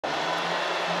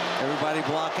Everybody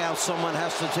block out. Someone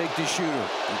has to take the shooter.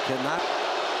 You cannot.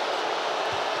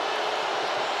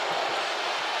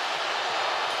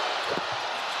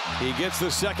 He gets the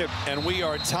second, and we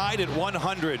are tied at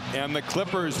 100, and the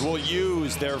Clippers will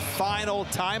use their final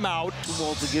timeout.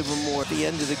 To give them more at the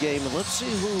end of the game, and let's see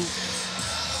who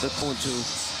they're going to.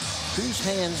 Whose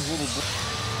hands will...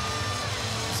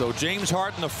 So James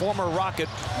Harden, the former Rocket,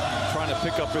 trying to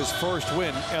pick up his first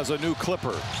win as a new Clipper.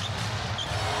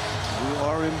 We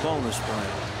are in bonus, Brian.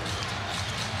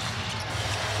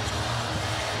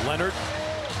 Leonard,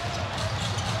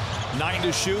 9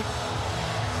 to shoot.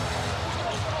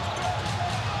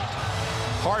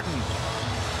 Harden,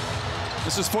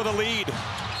 this is for the lead.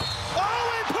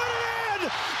 Oh, he put it in!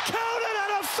 Count it,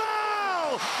 and a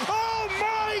foul! Oh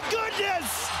my goodness!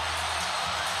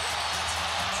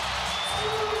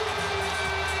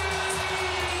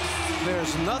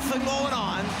 There's nothing going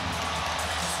on.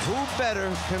 Who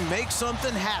better can make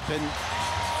something happen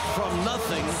from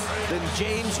nothing than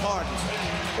James Harden?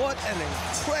 What an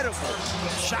incredible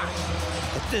shot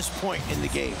at this point in the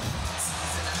game.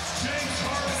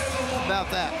 How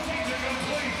about that?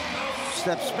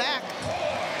 Steps back.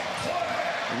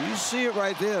 And you see it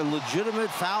right there,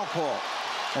 legitimate foul call.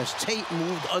 As Tate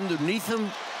moved underneath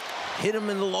him, hit him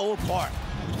in the lower part.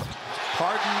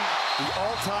 Harden, the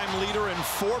all-time leader in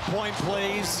 4-point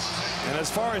plays. And as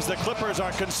far as the Clippers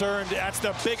are concerned, that's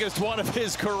the biggest one of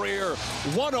his career.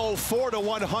 104 to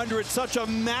 100, such a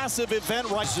massive event.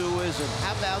 Right. Zoo is, and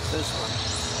how about this one?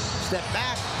 Step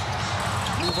back,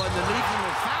 move underneath him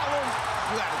and foul him.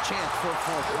 You got a chance for a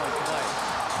 4-point play.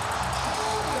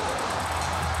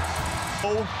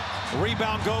 Oh,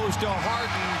 rebound goes to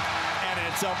Harden, and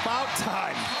it's about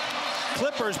time.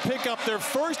 Clippers pick up their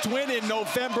first win in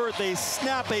November. They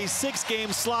snap a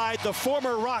 6-game slide. The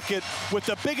former Rocket with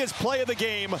the biggest play of the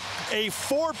game, a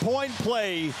 4-point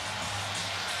play.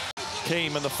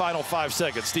 Came in the final 5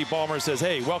 seconds. Steve Ballmer says,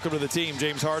 hey, welcome to the team,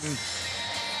 James Harden.